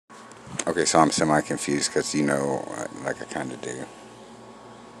Okay, so I'm semi-confused because you know, like I kind of do.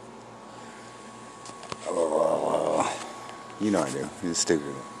 Oh, you know I do. You're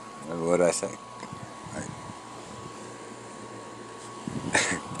stupid. What did I say? Like,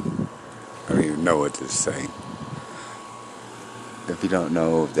 I don't even know what to say. If you don't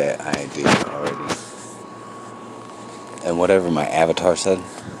know that I did already. And whatever my avatar said,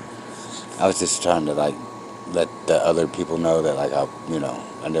 I was just trying to like let the other people know that like I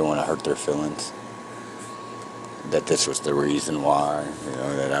didn't want to hurt their feelings. That this was the reason why,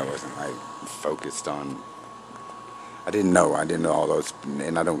 that I wasn't like focused on. I didn't know all those,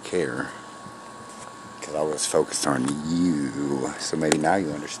 and I don't care because I was focused on you. So maybe now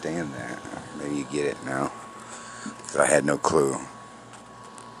you understand that. Maybe you get it now. Because I had no clue.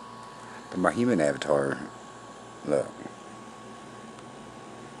 But my human avatar, look,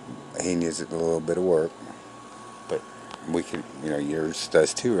 he needs a little bit of work, but we can, yours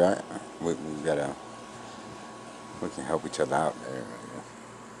does too, right? We gotta, we can help each other out there.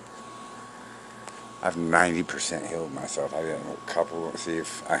 I've 90% healed myself. I got a couple. See,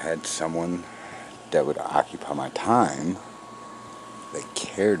 if I had someone that would occupy my time, that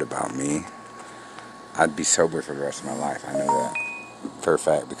cared about me, I'd be sober for the rest of my life. I know that for a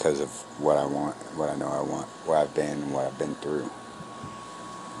fact because of what I want, what I know I want, where I've been, and what I've been through.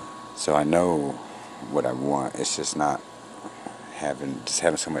 So I know what I want. It's just not having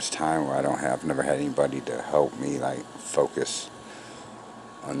so much time where I've never had anybody to help me like focus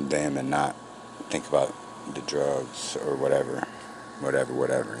on them and not think about the drugs or whatever.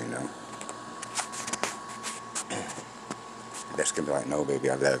 That's gonna be like, no, baby,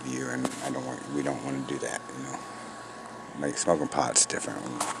 I love you, and we don't want to do that. Like smoking pot's different.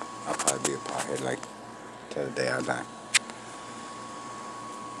 I'll probably be a pothead like till the day I die.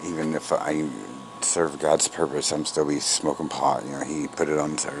 Even if I serve God's purpose, I'm still be smoking pot. He put it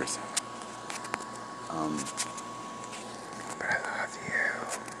on this earth. But I love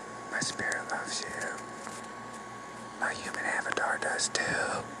you. My spirit loves you. My human avatar does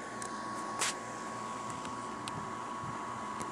too.